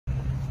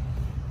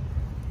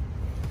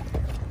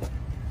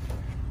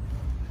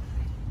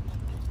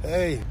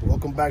Hey,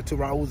 welcome back to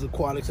Raul's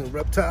Aquatics and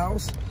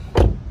Reptiles.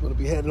 We're gonna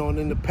be heading on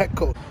into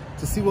Petco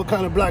to see what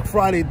kind of Black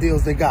Friday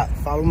deals they got.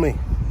 Follow me.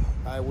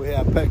 All right, we're here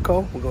at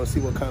Petco. We're gonna see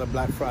what kind of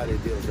Black Friday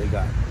deals they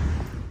got.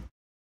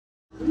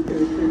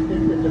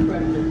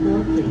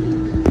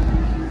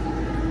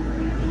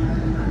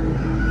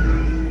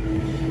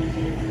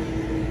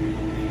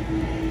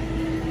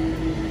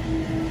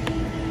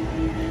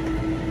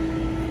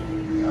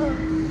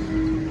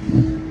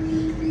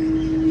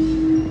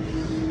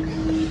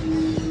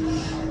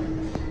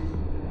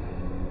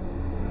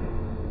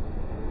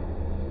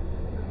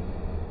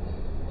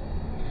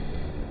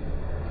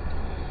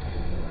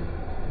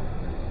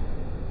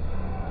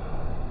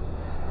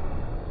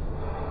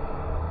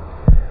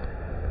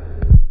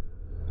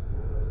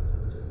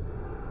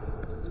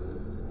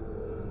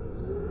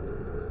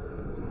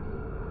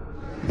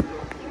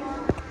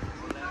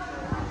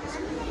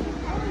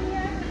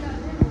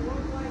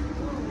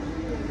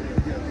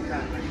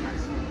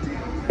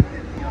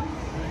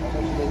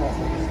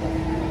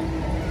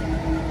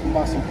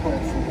 Buy some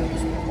plant food at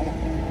this one. Come on.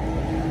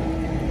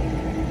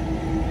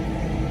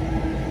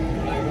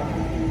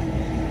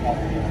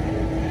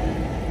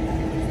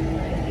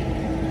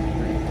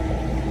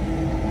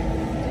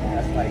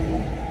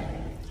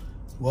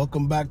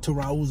 Welcome back to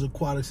Raul's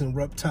Aquatics and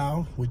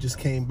Reptile. We just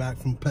came back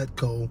from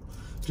Petco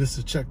just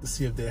to check to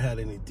see if they had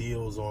any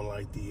deals on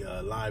like the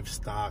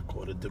livestock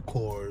or the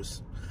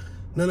decors.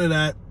 None of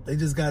that. They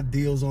just got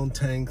deals on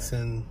tanks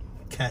and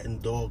cat and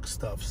dog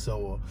stuff,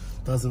 so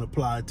doesn't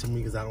apply to me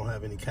because I don't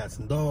have any cats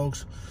and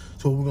dogs.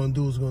 So what we're gonna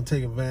do is we're gonna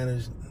take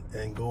advantage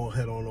and go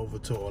head on over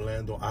to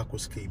Orlando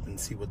Aquascape and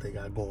see what they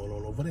got going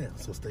on over there.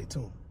 So stay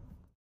tuned.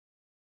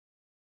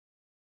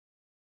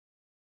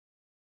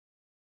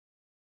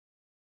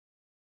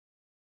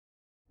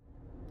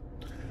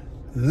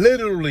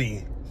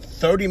 Literally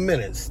 30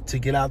 minutes to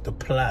get out the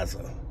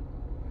plaza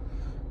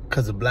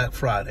because of Black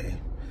Friday.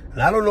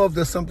 And I don't know if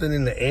there's something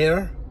in the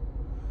air,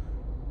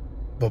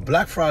 but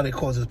Black Friday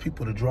causes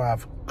people to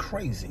drive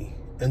crazy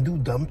and do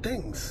dumb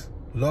things.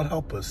 Lord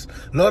help us.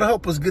 Lord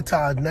help us get to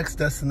our next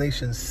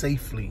destination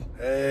safely.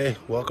 Hey,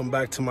 welcome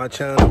back to my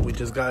channel. We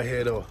just got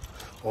here to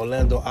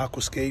Orlando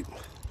Aquascape.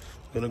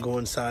 Gonna go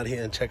inside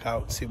here and check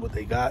out, see what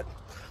they got.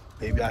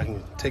 Maybe I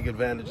can take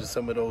advantage of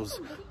some of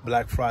those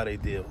Black Friday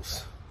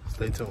deals.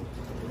 Stay tuned.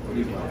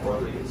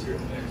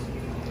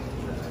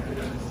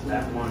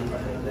 That one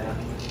right there.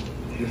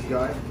 This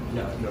guy?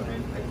 No.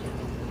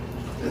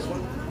 This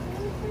one?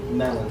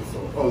 Melon.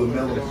 Oh, the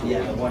melon.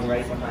 Yeah, the one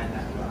right behind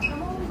that rock.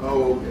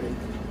 Oh, okay.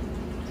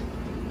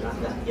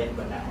 Not that yet,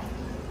 but now.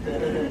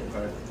 There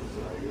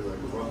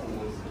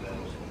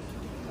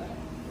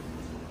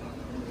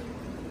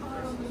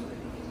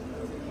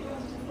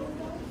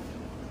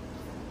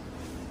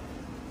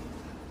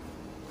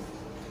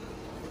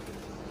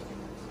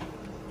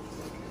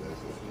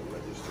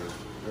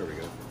we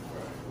go.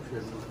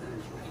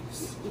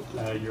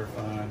 You're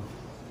fine.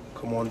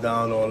 Come on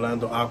down to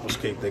Orlando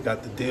Aquascape. They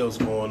got the deals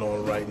going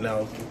on right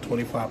now.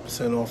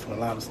 25% off on a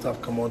lot of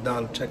stuff. Come on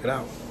down and check it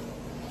out.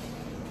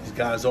 These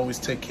guys always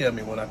take care of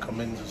me when I come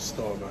into the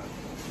store, man.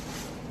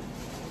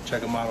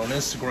 Check them out on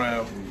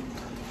Instagram.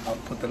 I'll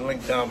put the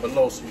link down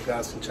below so you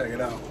guys can check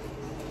it out.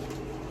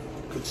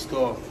 Good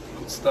store,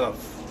 good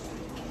stuff.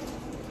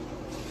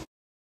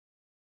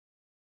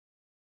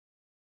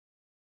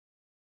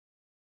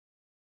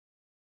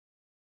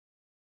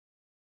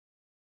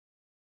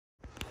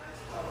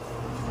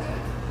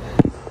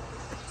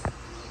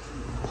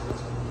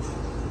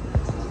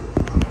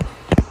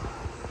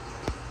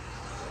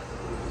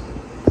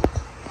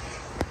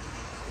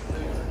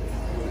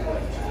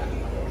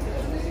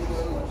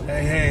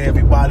 Hey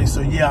everybody,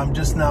 so yeah, I'm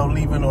just now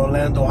leaving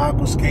Orlando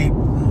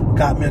Aquascape.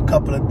 Got me a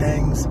couple of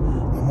things.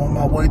 I'm on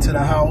my way to the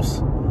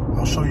house.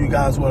 I'll show you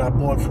guys what I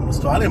bought from the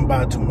store. I didn't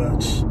buy too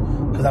much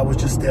because I was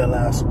just there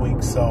last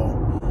week,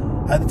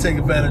 so I had to take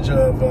advantage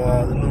of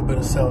the little bit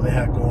of sale they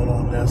had going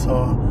on there.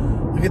 So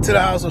when I get to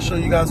the house, I'll show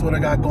you guys what I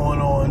got going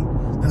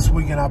on. This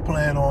weekend I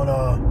plan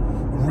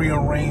on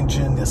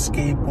rearranging the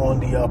escape on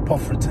the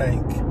puffer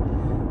tank,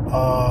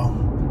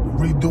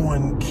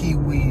 redoing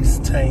Kiwi's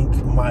tank,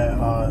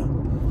 my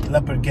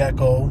leopard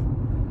gecko,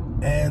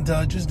 and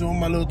just doing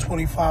my little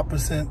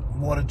 25%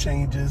 water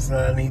changes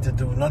that I need to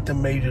do.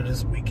 Nothing major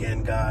this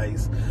weekend,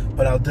 guys,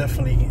 but I'll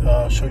definitely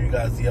show you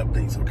guys the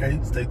updates, okay?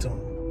 Stay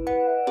tuned.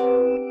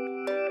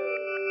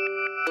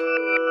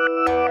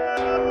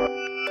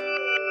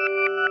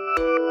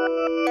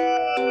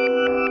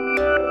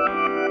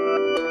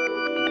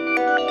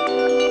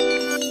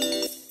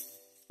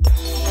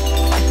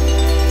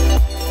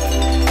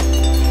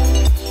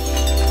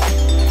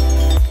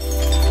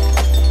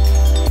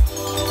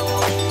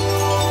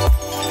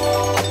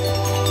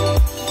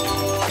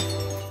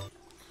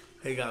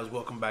 Hey guys,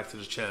 welcome back to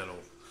the channel.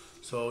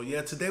 So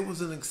yeah, today was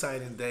an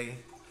exciting day.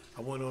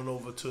 I went on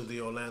over to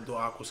the Orlando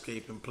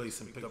Aquascape and place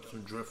and picked up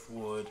some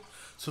driftwood,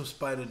 some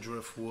spider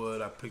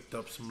driftwood. I picked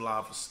up some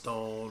lava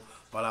stone.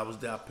 While I was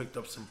there, I picked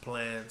up some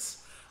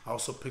plants. I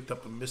also picked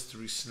up a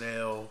mystery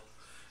snail.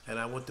 and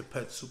I went to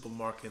Pet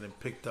Supermarket and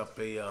picked up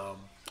a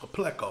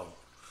pleco.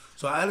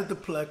 So I added the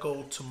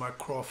pleco to my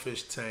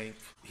crawfish tank.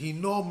 He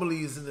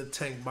normally is in the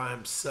tank by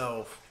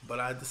himself, but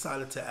I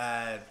decided to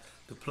add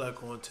the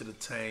pleco into the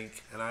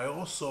tank, and I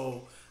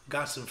also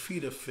got some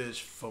feeder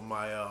fish for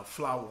my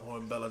flower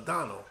horn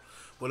belladonna.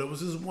 Well, it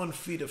was this one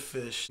feeder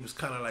fish. It was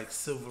kind of like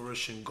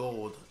silverish and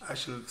gold.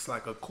 Actually looks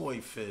like a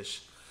koi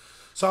fish.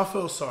 So I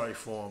felt sorry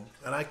for him,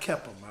 and I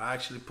kept him. I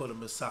actually put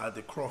him inside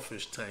the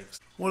crawfish tanks.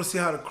 I want to see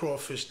how the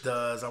crawfish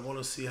does. I want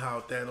to see how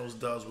Thanos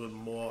does with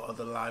more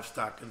other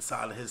livestock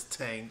inside of his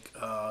tank.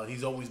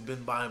 He's always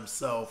been by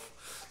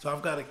himself, so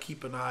I've got to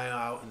keep an eye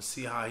out and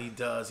see how he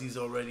does. He's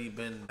already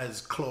been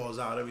his claws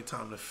out every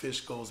time the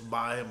fish goes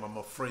by him. I'm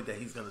afraid that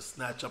he's going to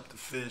snatch up the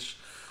fish.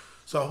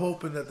 So I'm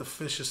hoping that the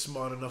fish is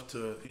smart enough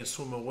to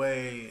swim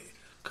away,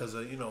 because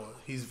you know,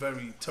 he's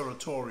very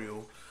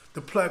territorial.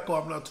 The pleco,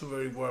 I'm not too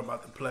very worried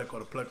about the pleco.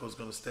 The pleco is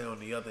going to stay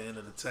on the other end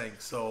of the tank,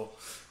 so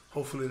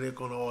hopefully they're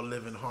going to all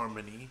live in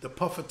harmony. The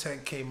puffer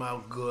tank came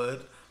out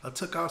good. I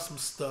took out some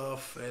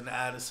stuff and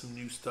added some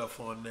new stuff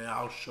on there.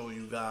 I'll show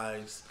you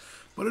guys,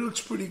 but it looks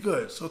pretty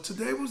good. So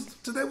today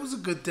was a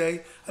good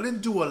day. I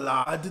didn't do a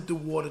lot. I did the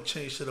water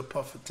change to the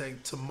puffer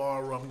tank.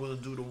 Tomorrow I'm going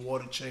to do the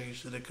water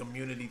change to the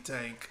community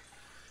tank.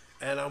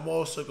 And I'm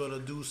also going to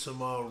do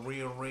some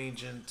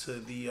rearranging to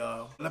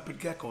the leopard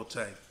gecko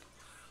tank.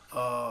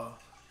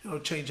 You know,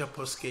 change up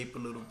her scape a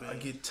little bit. I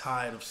get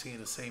tired of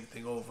seeing the same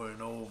thing over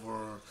and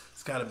over.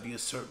 It's got to be a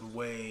certain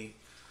way.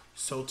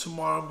 So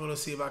tomorrow I'm going to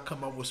see if I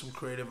come up with some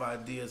creative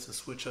ideas and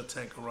switch her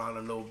tank around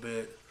a little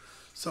bit.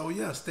 So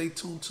yeah, stay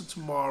tuned to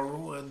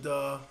tomorrow, and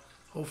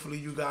hopefully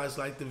you guys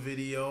like the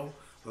video.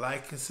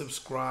 Like and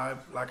subscribe.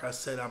 Like I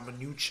said, I'm a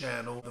new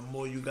channel. The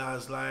more you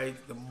guys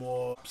like, the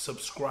more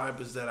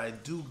subscribers that I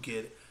do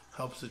get,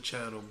 helps the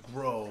channel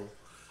grow.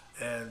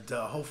 And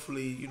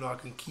hopefully, you know, I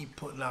can keep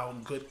putting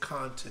out good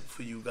content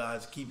for you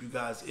guys, keep you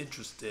guys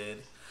interested.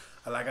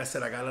 Like I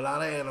said, I got a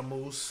lot of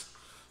animals,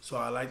 so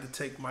I like to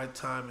take my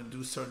time and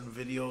do certain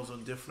videos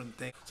on different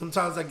things.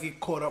 Sometimes I get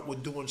caught up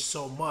with doing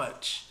so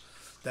much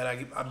that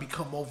I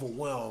become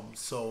overwhelmed,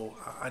 so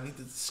I need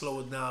to slow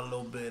it down a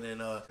little bit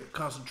and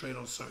concentrate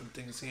on certain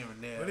things here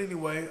and there. But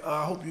anyway,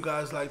 I hope you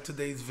guys like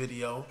today's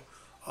video.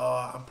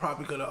 I'm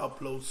probably going to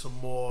upload some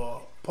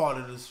more part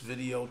of this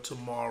video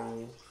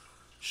tomorrow,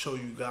 show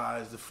you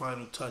guys the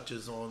final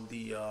touches on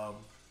the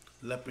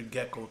leopard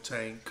gecko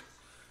tank.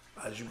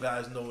 As you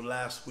guys know,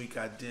 last week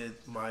I did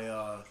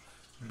my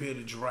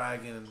bearded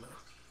dragon,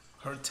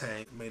 her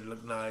tank, made it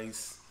look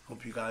nice.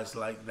 Hope you guys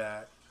like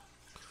that.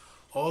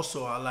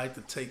 Also, I like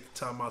to take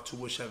time out to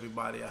wish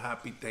everybody a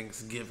happy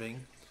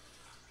Thanksgiving.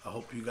 I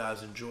hope you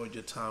guys enjoyed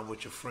your time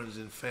with your friends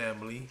and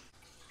family.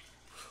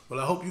 Well,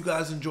 I hope you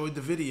guys enjoyed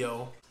the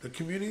video. The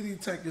community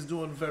tank is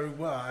doing very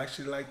well. I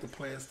actually like the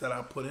plants that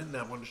I put in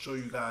there. I'm going to show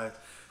you guys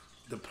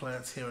the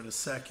plants here in a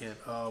second.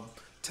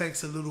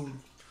 Tank's a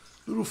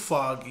little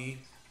foggy,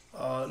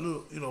 a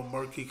little, you know,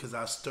 murky, because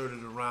I stirred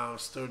it around,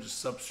 stirred the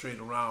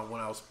substrate around when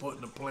I was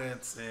putting the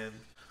plants in.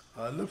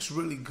 It looks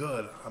really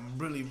good. I'm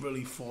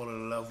really falling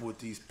in love with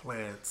these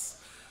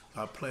plants.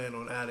 I plan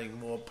on adding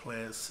more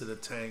plants to the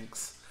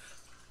tanks.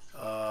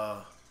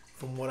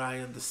 From what I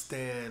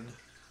understand,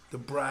 the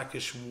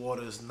brackish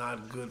water is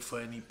not good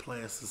for any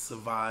plants to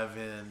survive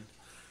in.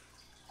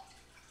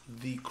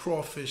 The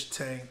crawfish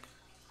tank,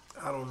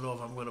 I don't know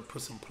if I'm going to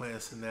put some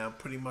plants in there. I'm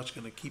pretty much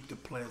going to keep the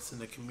plants in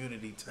the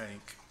community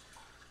tank.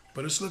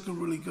 But it's looking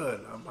really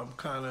good. I'm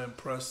kind of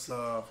impressed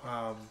of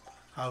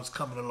how it's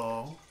coming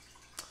along.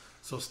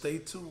 So stay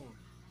tuned.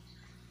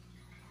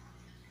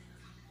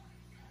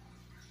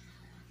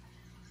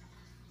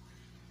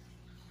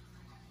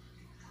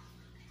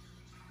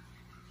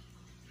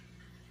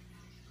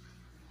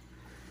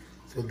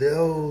 So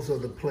those are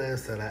the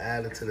plants that I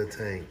added to the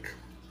tank.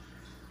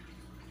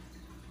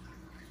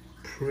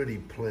 Pretty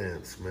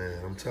plants,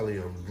 man. I'm telling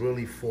you, I'm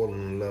really falling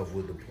in love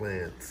with the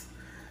plants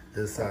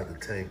inside the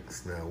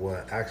tanks now.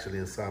 Well, actually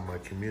inside my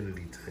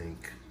community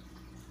tank.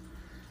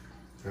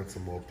 Got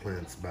some more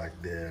plants back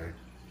there.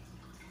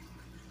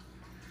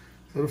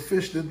 So the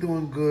fish, they're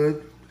doing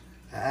good.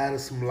 I added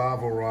some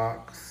lava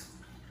rocks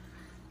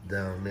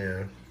down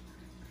there.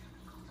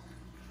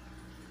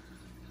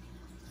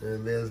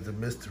 And there's the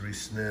mystery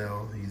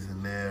snail, he's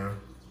in there.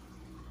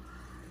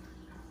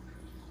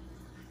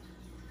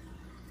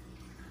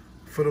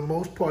 For the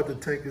most part, the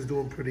tank is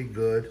doing pretty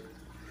good.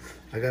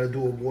 I gotta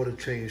do a water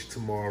change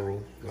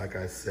tomorrow, like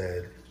I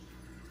said.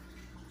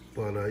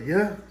 But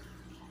yeah,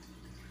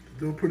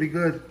 doing pretty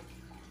good.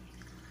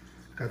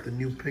 Got the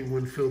new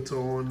penguin filter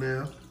on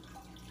there.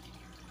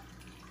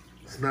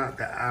 It's not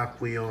the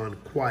Aqueon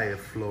Quiet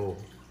Flow,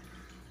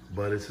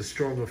 but it's a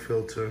stronger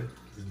filter.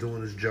 It's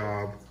doing its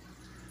job.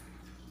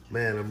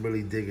 Man, I'm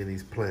really digging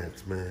these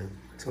plants, man.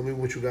 Tell me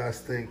what you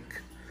guys think.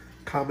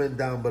 Comment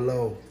down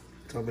below.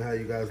 Tell me how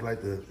you guys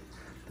like the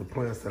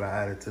plants that I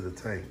added to the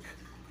tank.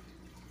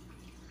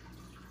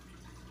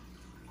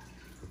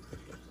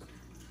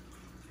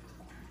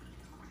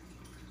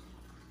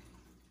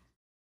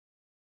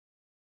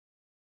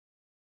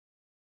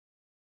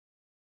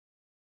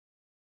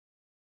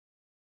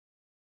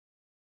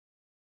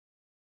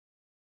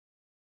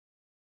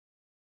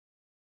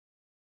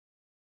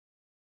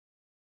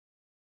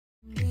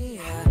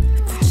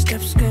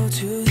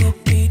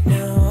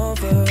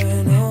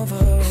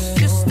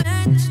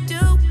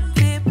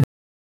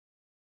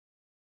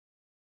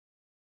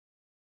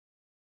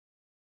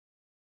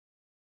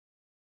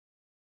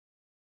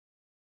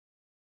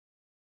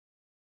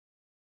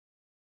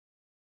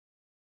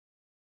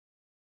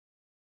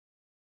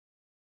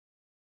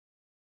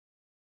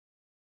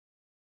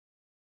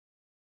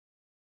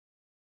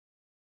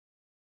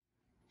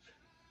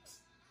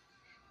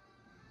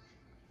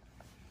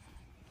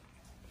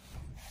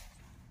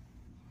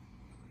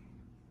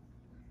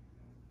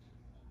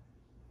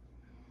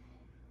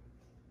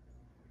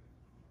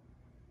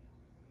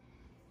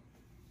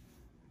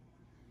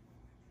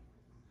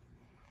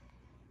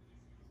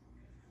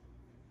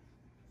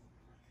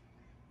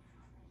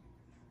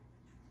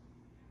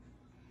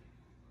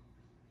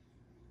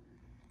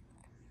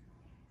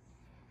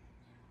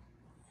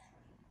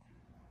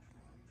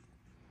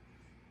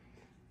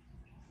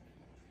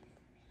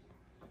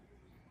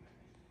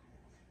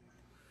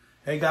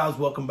 Hey guys,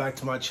 welcome back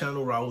to my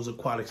channel, Raul's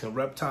Aquatics and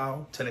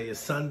Reptile. Today is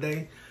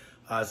Sunday.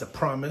 As I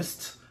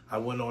promised, I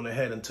went on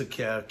ahead and took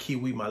care of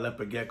Kiwi, my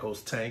leopard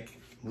gecko's tank,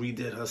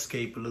 redid her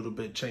scape a little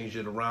bit, changed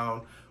it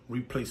around,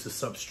 replaced the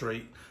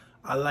substrate.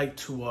 I like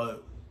to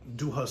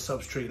do her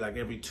substrate like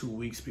every 2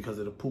 weeks because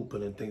of the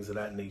pooping and things of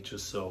that nature.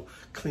 So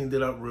cleaned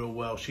it up real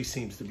well. She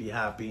seems to be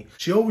happy.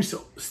 She always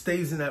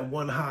stays in that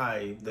one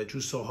hive that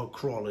you saw her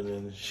crawling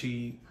in.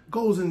 She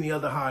goes in the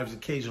other hives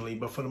occasionally,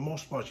 but for the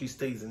most part, she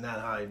stays in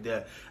that hive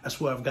there. That's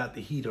where I've got the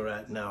heater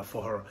at now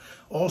for her.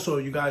 Also,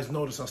 you guys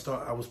notice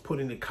I was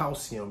putting the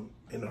calcium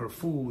in her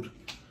food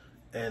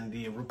and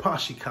the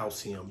Rapashi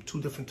calcium,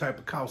 2 different types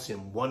of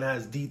calcium. One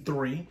has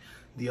D3,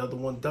 the other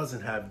one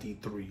doesn't have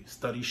D3.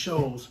 Study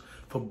shows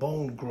for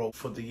bone growth,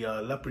 for the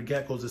leopard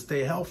geckos to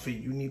stay healthy,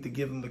 you need to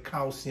give them the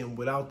calcium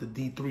without the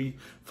D3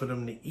 for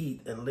them to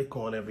eat and lick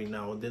on every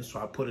now and then. So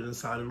I put it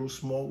inside a little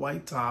small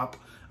white top.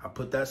 I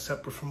put that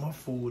separate from her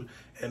food,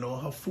 and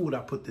on her food I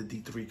put the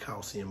D3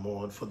 calcium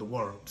on for the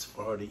worms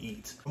for her to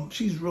eat.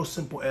 She's a real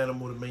simple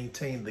animal to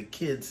maintain. The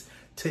kids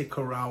take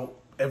her out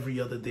every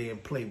other day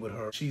and play with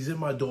her. She's in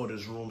my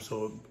daughter's room,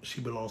 so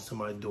she belongs to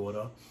my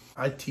daughter.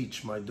 I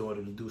teach my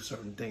daughter to do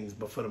certain things,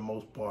 but for the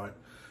most part,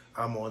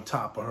 I'm on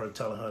top of her,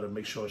 telling her to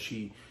make sure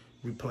she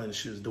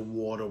replenishes the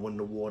water when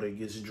the water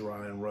gets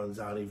dry and runs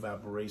out,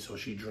 evaporates, so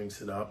she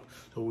drinks it up.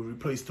 So we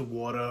replace the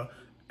water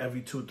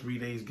every 2 or 3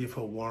 days, give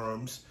her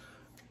worms.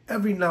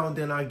 Every now and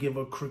then I give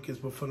her crickets,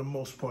 but for the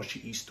most part, she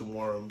eats the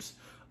worms.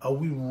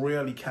 We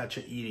rarely catch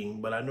her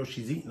eating, but I know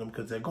she's eating them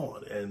because they're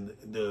gone. And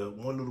the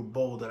one little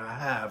bowl that I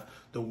have,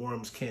 the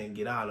worms can't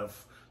get out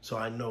of, so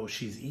I know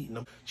she's eating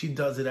them. She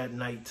does it at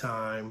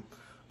nighttime.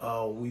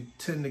 We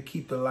tend to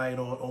keep the light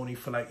on only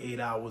for like 8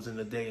 hours in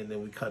the day, and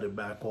then we cut it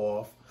back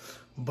off.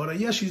 But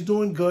yeah, she's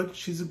doing good.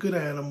 She's a good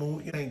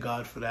animal. Thank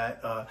God for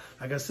that.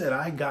 Like I said,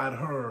 I got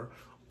her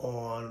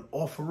on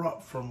offer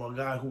up from a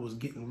guy who was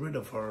getting rid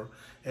of her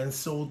and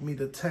sold me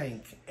the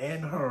tank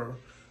and her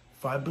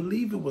for, I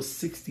believe it was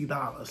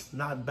 $60.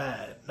 Not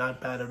bad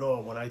at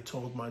all. When I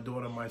told my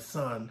daughter and my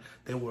son,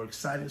 they were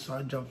excited, so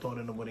I jumped on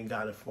it and went and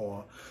got it for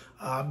her.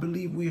 I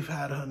believe we've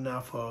had her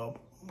now for,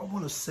 I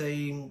want to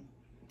say,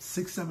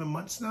 6-7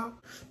 months now.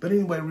 But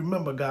anyway,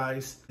 remember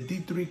guys, the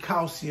D3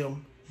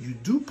 calcium you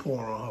do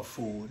pour on her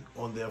food,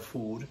 on their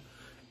food,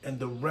 and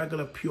the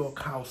regular pure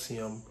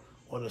calcium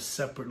on a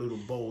separate little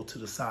bowl to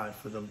the side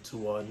for them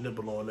to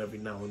nibble on every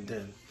now and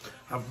then.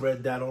 I've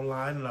read that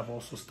online, and I've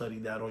also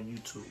studied that on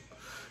YouTube.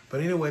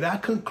 But anyway,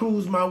 that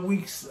concludes my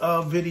week's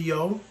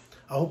video.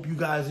 I hope you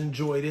guys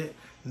enjoyed it.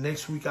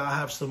 Next week, I'll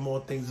have some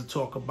more things to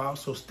talk about,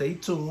 so stay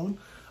tuned.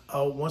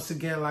 Once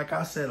again, like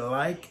I said,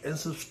 like and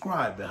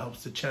subscribe. It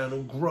helps the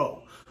channel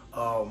grow.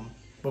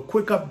 But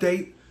quick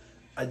update.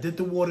 I did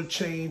the water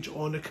change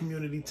on the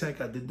community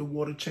tank. I did the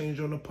water change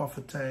on the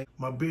puffer tank.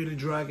 My bearded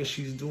dragon,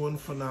 she's doing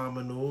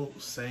phenomenal.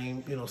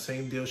 Same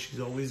deal. She's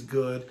always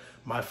good.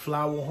 My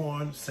flower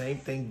horn, same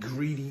thing.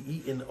 Greedy,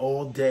 eating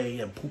all day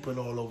and pooping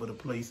all over the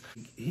place.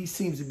 He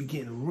seems to be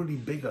getting really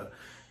bigger.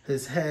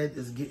 His head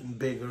is getting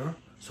bigger,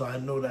 so I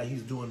know that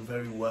he's doing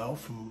very well.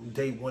 From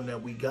day 1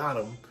 that we got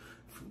him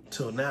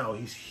till now,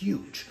 he's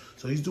huge.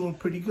 So he's doing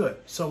pretty good.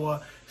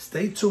 So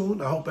stay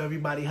tuned. I hope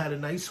everybody had a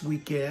nice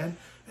weekend,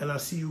 and I'll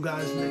see you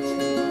guys next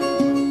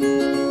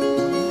week.